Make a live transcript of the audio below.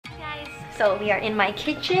So we are in my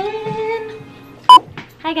kitchen.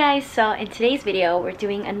 Hi guys, so in today's video we're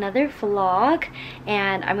doing another vlog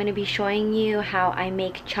and I'm going to be showing you how I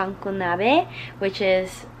make CHANKO NABE, which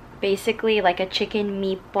is basically like a chicken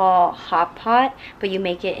meatball hot pot, but you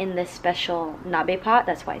make it in this special nabe pot.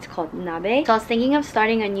 That's why it's called nabe. So I was thinking of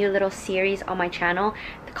starting a new little series on my channel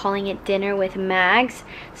calling it Dinner with Mags.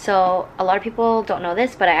 So a lot of people don't know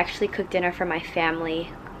this, but I actually cook dinner for my family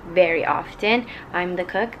very often. I'm the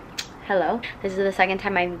cook. Hello. This is the second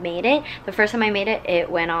time I made it. The first time I made it, it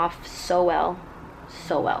went off so well.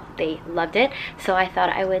 They loved it. So I thought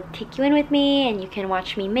I would take you in with me and you can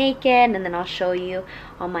watch me make it, and then I'll show you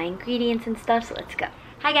all my ingredients and stuff. So let's go.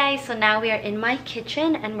 Hi guys, so now we are in my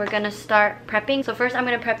kitchen and we're gonna start prepping. So first I'm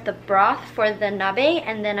gonna prep the broth for the nabe,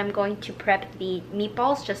 and then I'm going to prep the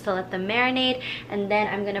meatballs just to let them marinate, and then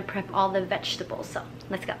I'm gonna prep all the vegetables. So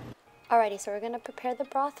let's go. Alrighty, so we're gonna prepare the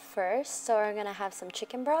broth first. So we're gonna have some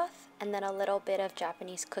chicken broth and then a little bit of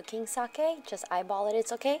Japanese cooking sake. Just eyeball it,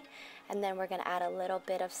 it's okay. And then we're gonna add a little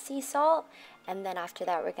bit of sea salt, and then after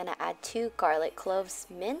that we're gonna add 2 garlic cloves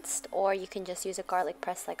minced, or you can just use a garlic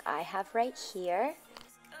press like I have right here.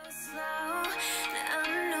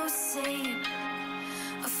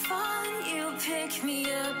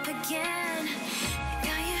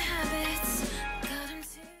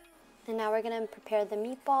 And now we're gonna prepare the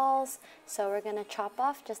meatballs. So we're gonna chop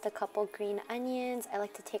off just a couple green onions. I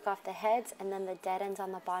like to take off the heads and then the dead ends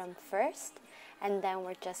on the bottom first. And then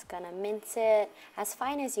we're just gonna mince it as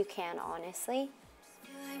fine as you can, honestly.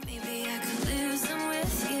 Maybe I could lose them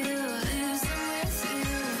with you.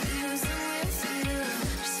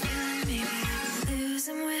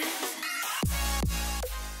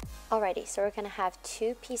 Alrighty, so we're gonna have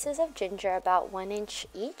 2 pieces of ginger about 1 inch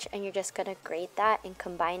each, and you're just gonna grate that and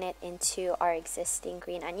combine it into our existing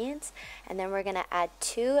green onions. And then we're gonna add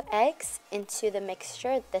 2 eggs into the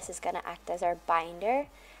mixture. This is gonna act as our binder.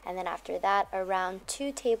 And then after that, around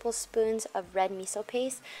 2 tablespoons of red miso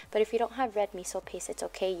paste. But if you don't have red miso paste, it's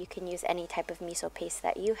okay. You can use any type of miso paste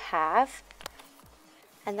that you have.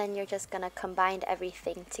 And then you're just gonna combine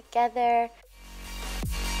everything together.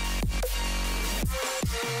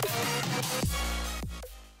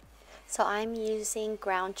 So I'm using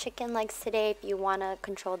ground chicken legs today. If you want to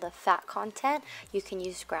control the fat content, you can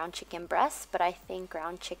use ground chicken breasts, but I think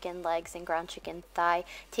ground chicken legs and ground chicken thigh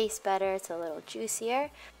taste better. It's a little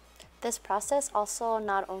juicier. This process also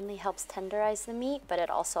not only helps tenderize the meat, but it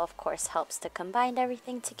also of course helps to combine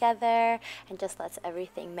everything together and just lets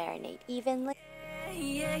everything marinate evenly.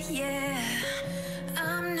 Yeah.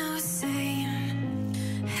 I'm no saint.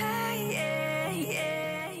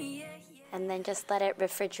 And then just let it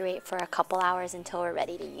refrigerate for a couple hours until we're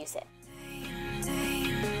ready to use it.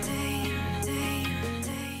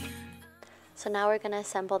 So now we're going to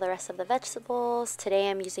assemble the rest of the vegetables. Today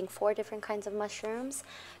I'm using 4 different kinds of mushrooms,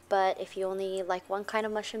 but if you only like one kind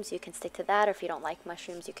of mushrooms, you can stick to that, or if you don't like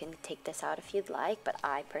mushrooms, you can take this out if you'd like, but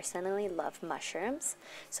I personally love mushrooms.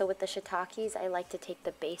 So with the shiitakes, I like to take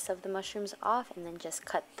the base of the mushrooms off and then just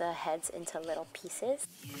cut the heads into little pieces.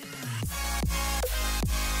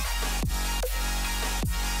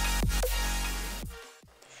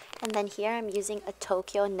 And then here I'm using a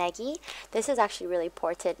Tokyo Negi. This is actually really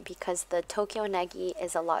important because the Tokyo Negi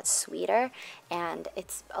is a lot sweeter and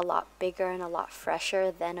it's a lot bigger and a lot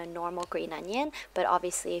fresher than a normal green onion. But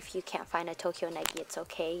obviously if you can't find a Tokyo Negi, it's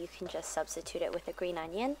okay. You can just substitute it with a green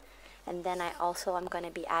onion. And then I'm going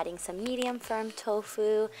to be adding some medium firm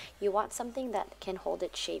tofu. You want something that can hold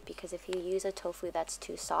its shape, because if you use a tofu that's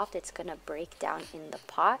too soft, it's going to break down in the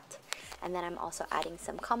pot. And then I'm also adding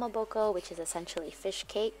some kamaboko, which is essentially fish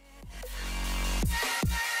cake.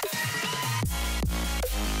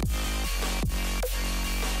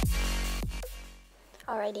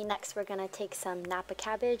 Alrighty, next we're going to take some Napa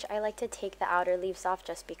Cabbage. I like to take the outer leaves off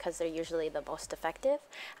just because they're usually the most effective.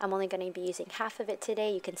 I'm only going to be using half of it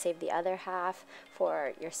today. You can save the other half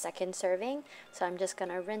for your second serving. So I'm just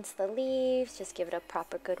going to rinse the leaves, just give it a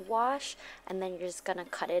proper good wash, and then you're just going to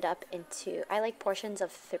cut it up into, I like portions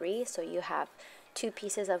of 3, so you have 2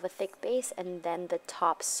 pieces of a thick base and then the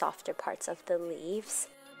top softer parts of the leaves.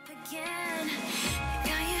 Again,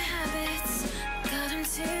 got your habits, got them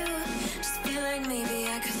too. Just feel like maybe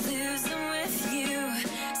I could lose them with you.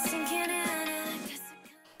 Sinking in.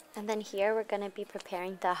 And then here we're going to be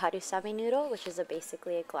preparing the harusame noodle, which is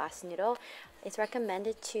basically a glass noodle. It's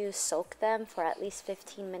recommended to soak them for at least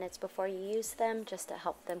 15 minutes before you use them, just to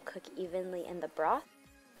help them cook evenly in the broth.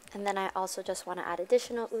 And then I also just want to add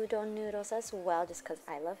additional udon noodles as well, just because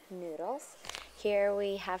I love noodles. Here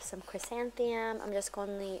we have some chrysanthemum. I'm just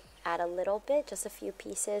going to add a little bit, just a few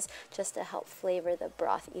pieces, just to help flavor the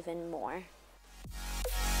broth even more.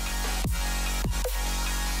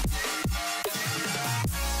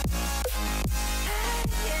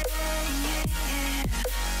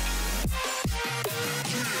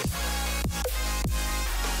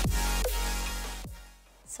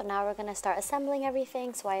 now we're gonna start assembling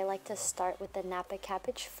everything. So I like to start with the Napa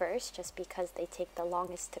cabbage first, just because they take the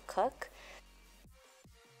longest to cook.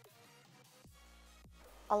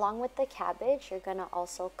 Along with the cabbage, you're gonna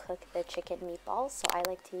also cook the chicken meatballs. So I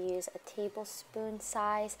like to use a tablespoon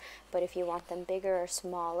size, but if you want them bigger or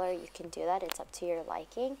smaller, you can do that. It's up to your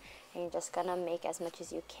liking. And you're just gonna make as much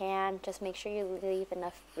as you can. Just make sure you leave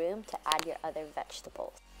enough room to add your other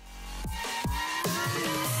vegetables.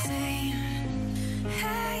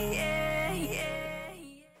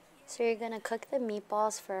 So you're gonna cook the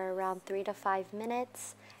meatballs for around 3 to 5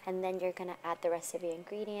 minutes, and then you're gonna add the rest of your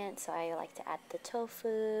ingredients. So I like to add the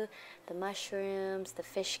tofu, the mushrooms, the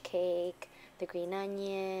fish cake, the green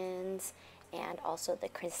onions, and also the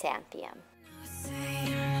chrysanthemum.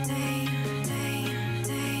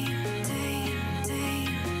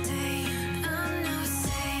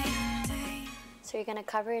 So you're gonna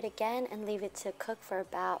cover it again and leave it to cook for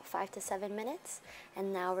about 5 to 7 minutes.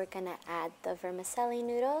 And now we're gonna add the vermicelli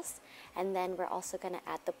noodles, and then we're also gonna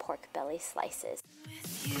add the pork belly slices.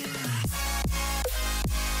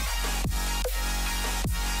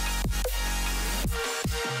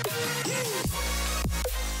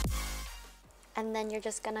 And then you're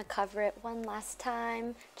just gonna cover it one last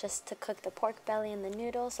time just to cook the pork belly and the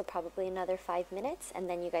noodles, so probably another 5 minutes, and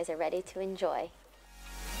then you guys are ready to enjoy.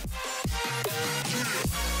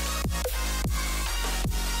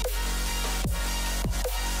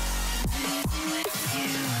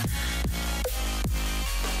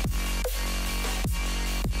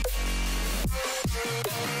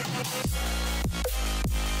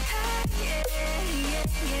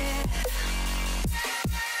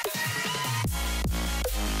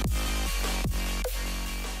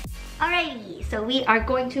 Alrighty, so we are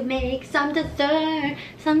going to make some dessert.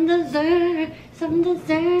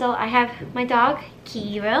 So I have my dog,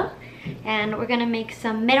 Kiro, and we're gonna make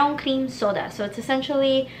some melon cream soda. So it's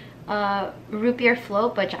essentially root beer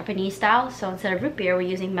float, but Japanese style. So instead of root beer, we're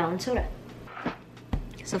using melon soda.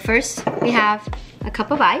 So first, we have a cup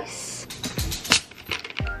of ice.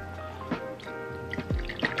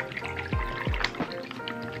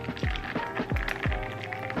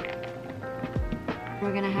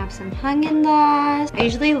 We're gonna have some Haagen-Dazs. I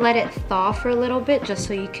usually let it thaw for a little bit just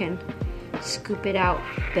so you can scoop it out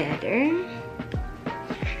better.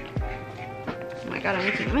 Oh my god, I'm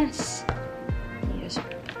making a mess. You just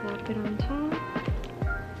plop it on top.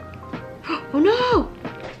 Oh no!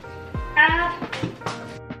 Ah!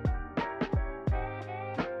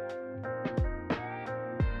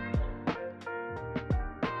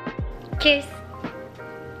 Cheers!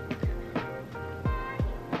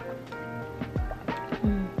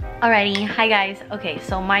 Alrighty, hi guys. Okay,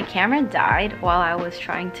 so my camera died while I was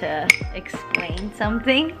trying to explain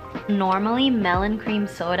something. Normally, melon cream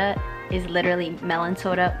soda is literally melon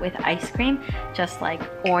soda with ice cream, just like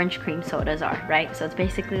orange cream sodas are, right? So it's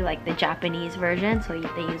basically like the Japanese version, so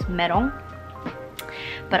they use melon.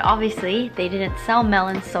 But obviously, they didn't sell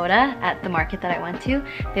melon soda at the market that I went to.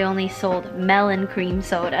 They only sold melon cream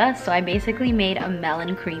soda, so I basically made a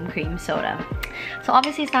melon cream soda. So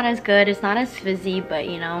obviously it's not as good, it's not as fizzy, but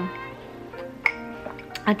you know,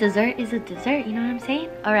 a dessert is a dessert, you know what I'm saying?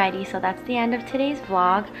 Alrighty, so that's the end of today's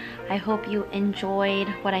vlog. I hope you enjoyed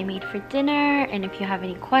what I made for dinner, and if you have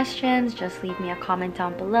any questions, just leave me a comment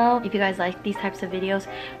down below. If you guys like these types of videos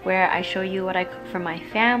where I show you what I cook for my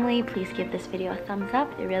family, please give this video a thumbs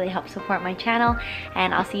up. It really helps support my channel,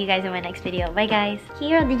 and I'll see you guys in my next video. Bye guys.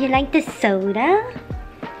 Kiro, did you like the soda?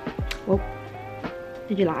 Oh,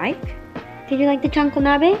 did you like? Did you like the CHANKO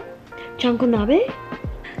NABE? CHANKO NABE?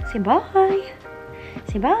 Say bye.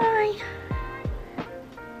 Say bye.